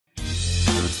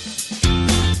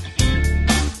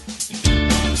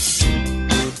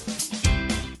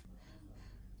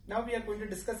we are going to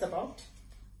discuss about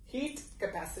heat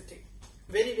capacity.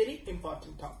 Very, very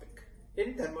important topic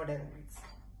in thermodynamics.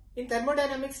 In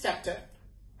thermodynamics chapter,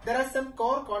 there are some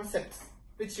core concepts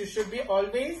which you should be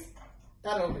always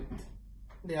thorough with.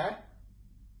 They are,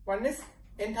 one is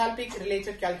enthalpy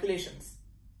related calculations.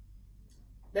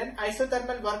 Then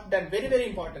isothermal work done, very, very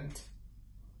important.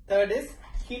 Third is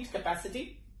heat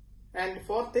capacity. And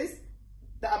fourth is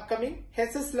the upcoming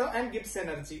Hess's law and Gibbs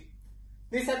energy.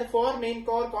 These are the four main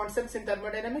core concepts in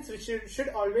thermodynamics which you should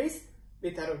always be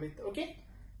thorough with. Okay,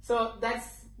 so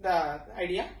that's the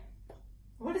idea.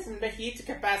 What is meant by heat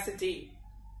capacity?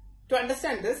 To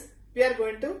understand this, we are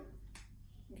going to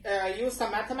use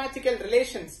some mathematical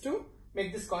relations to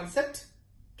make this concept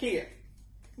clear.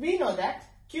 We know that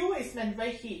Q is meant by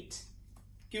heat.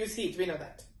 Q is heat, we know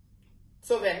that.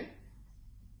 So when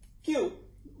Q,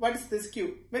 what is this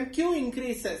Q? When Q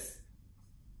increases,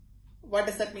 what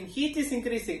does that mean? Heat is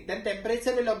increasing, then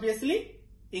temperature will obviously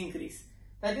increase.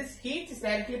 That is, heat is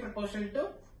directly proportional to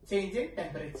change in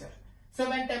temperature. So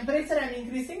when temperature I am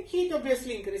increasing, heat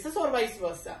obviously increases, or vice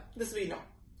versa. This we know.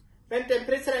 When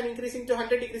temperature I am increasing to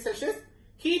 100 degrees Celsius,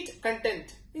 heat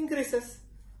content increases.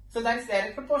 So that is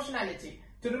direct proportionality.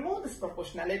 To remove this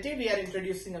proportionality, we are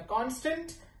introducing a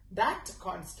constant. That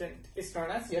constant is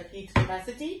known as your heat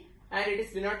capacity, and it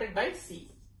is denoted by C.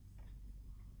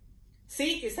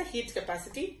 C is a heat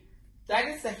capacity. That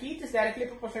is, the heat is directly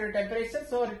proportional to temperature.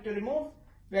 So to remove,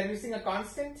 we are using a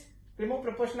constant. Remove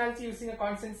proportionality using a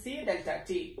constant C, delta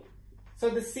T. So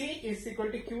the C is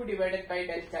equal to Q divided by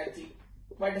delta T.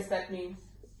 What does that mean?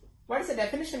 What is the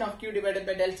definition of Q divided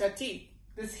by delta T?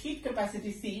 This heat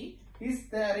capacity C is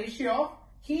the ratio of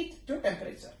heat to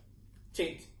temperature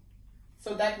change.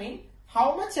 So that means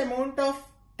how much amount of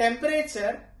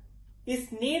temperature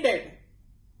is needed.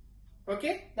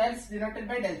 Okay, that is denoted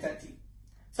by delta T.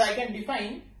 So I can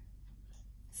define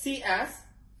C as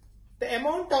the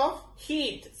amount of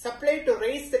heat supplied to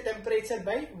raise the temperature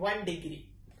by 1 degree.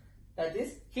 That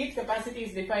is, heat capacity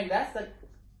is defined as the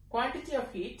quantity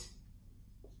of heat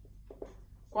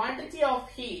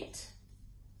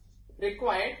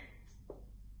required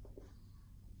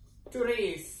to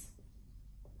raise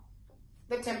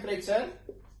the temperature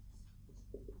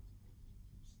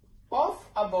of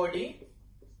a body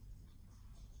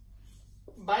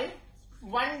by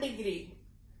 1 degree.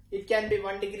 It can be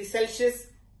 1 degree Celsius,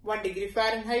 1 degree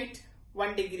Fahrenheit,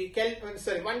 1 degree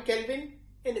Kelvin, 1 Kelvin,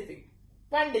 anything.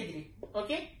 1 degree,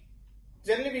 okay?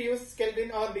 Generally we use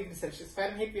Kelvin or degree Celsius.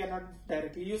 Fahrenheit we are not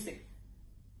directly using,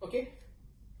 okay?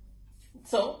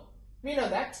 So we know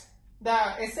that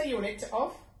the SI unit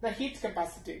of the heat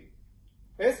capacity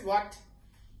is what?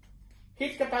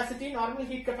 Heat capacity, normal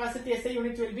heat capacity SI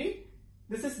unit will be,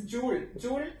 this is Joule.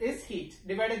 Joule is heat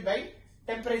divided by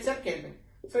temperature Kelvin.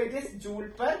 So it is Joule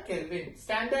per Kelvin.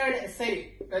 Standard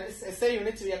SI, that is SI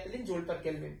units we are telling Joule per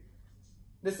Kelvin.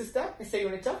 This is the SI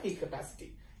unit of heat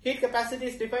capacity. Heat capacity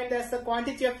is defined as the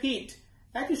quantity of heat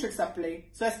that you should supply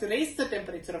so as to raise the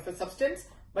temperature of a substance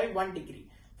by 1 degree.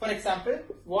 For example,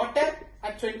 water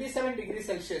at 27 degrees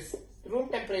Celsius, room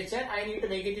temperature, I need to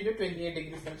make it into 28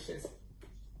 degrees Celsius.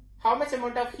 How much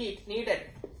amount of heat needed?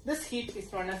 This heat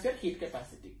is known as your heat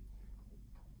capacity.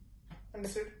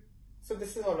 Understood? So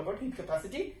this is all about heat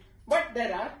capacity. But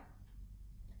there are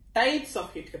types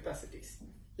of heat capacities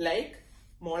like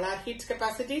molar heat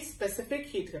capacity, specific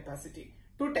heat capacity.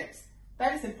 Two types.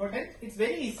 That is important. It's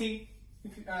very easy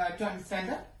to understand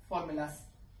the formulas.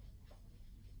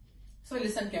 So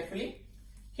listen carefully.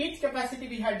 Heat capacity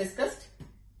we had discussed.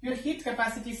 Your heat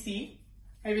capacity C.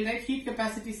 I will write heat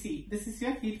capacity C. This is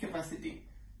your heat capacity.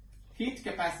 Heat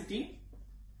capacity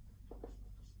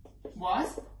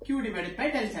was Q divided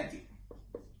by delta T.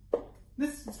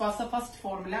 This was the first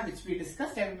formula which we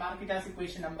discussed. I will mark it as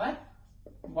equation number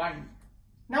 1.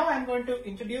 Now I am going to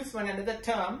introduce another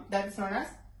term that is known as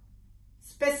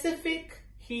specific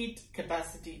heat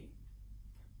capacity.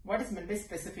 What is meant by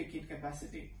specific heat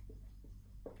capacity?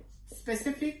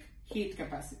 Specific heat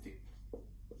capacity.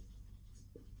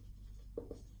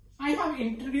 I have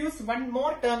introduced one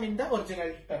more term in the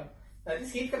original term. That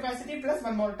is heat capacity plus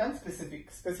one more term,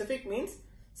 specific. Specific means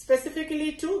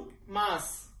specifically to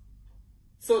mass.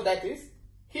 So that is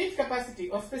heat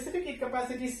capacity or specific heat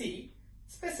capacity C,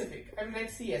 specific. I will write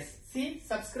CS. C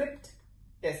subscript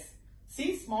S.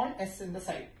 C small s in the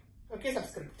side. Okay,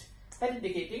 subscript. That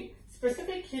indicating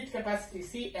specific heat capacity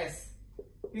CS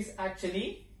is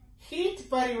actually heat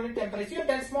per unit temperature.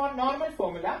 That is more normal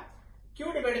formula.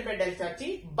 Q divided by delta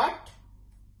T, but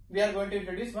we are going to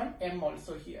introduce one M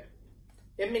also here.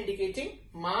 M indicating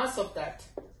mass of that.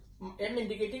 M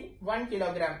indicating 1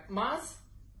 kilogram. Mass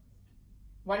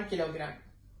 1 kilogram.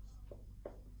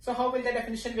 So how will the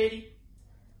definition vary?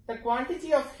 The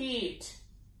quantity of heat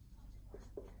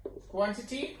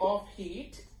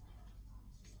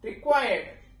required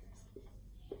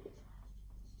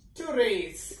to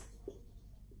raise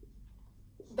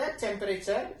the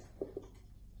temperature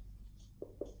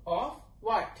of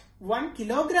what? 1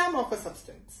 kilogram of a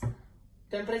substance.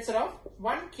 Temperature of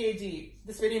 1 kg.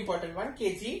 This is very important. 1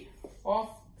 kg of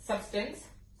substance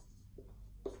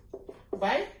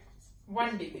by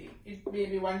 1 degree. It may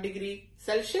be 1 degree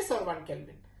Celsius or 1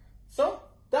 Kelvin. So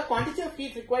the quantity of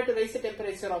heat required to raise the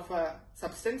temperature of a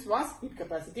substance was heat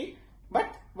capacity,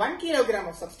 but 1 kilogram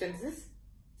of substance is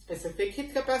specific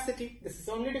heat capacity. This is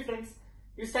the only difference.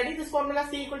 You study this formula,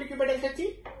 C equal to Q by delta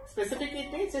T. Specific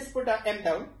heat means just put a M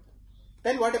down.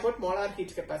 Then what about molar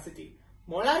heat capacity?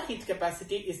 Molar heat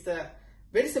capacity is the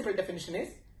very simple definition is,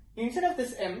 instead of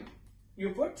this M,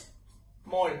 you put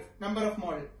mole, number of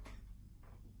mole.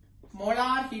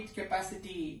 Molar heat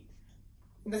capacity.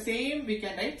 In the same we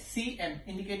can write Cm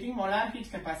indicating molar heat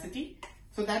capacity.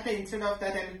 So that instead of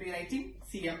that I will be writing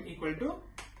Cm equal to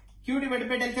Q divided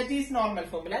by delta T is normal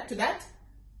formula. To that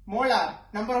molar,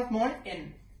 number of mole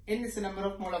N. N is the number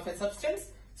of mole of a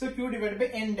substance. So Q divided by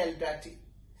N delta T.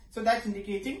 So that's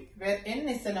indicating where N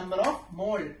is the number of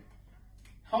mole.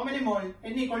 How many mole?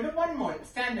 N equal to 1 mole.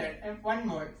 Standard and 1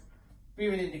 mole we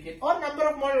will indicate. Or number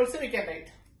of mole also we can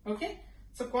write. Okay.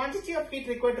 So quantity of heat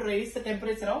required to raise the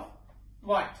temperature of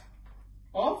what?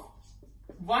 Of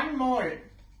 1 mole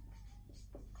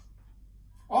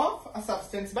of a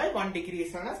substance by 1 degree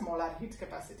is known as molar heat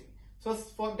capacity. So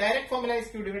for direct formula is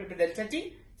Q divided by delta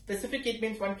T. Specific heat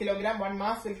means 1 kilogram, 1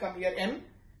 mass will come here M.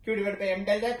 Q divided by M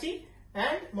delta T.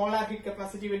 And molar heat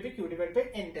capacity will be Q divided by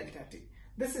N delta T.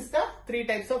 These are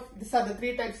the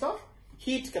three types of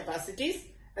heat capacities,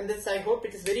 and this I hope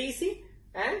it is very easy,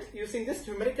 and using this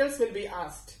numericals will be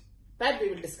asked. That we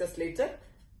will discuss later,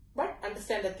 but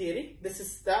understand the theory. This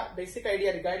is the basic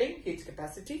idea regarding heat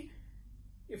capacity.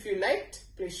 If you liked,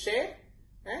 please share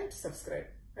and subscribe,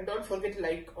 and don't forget to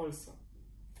like also.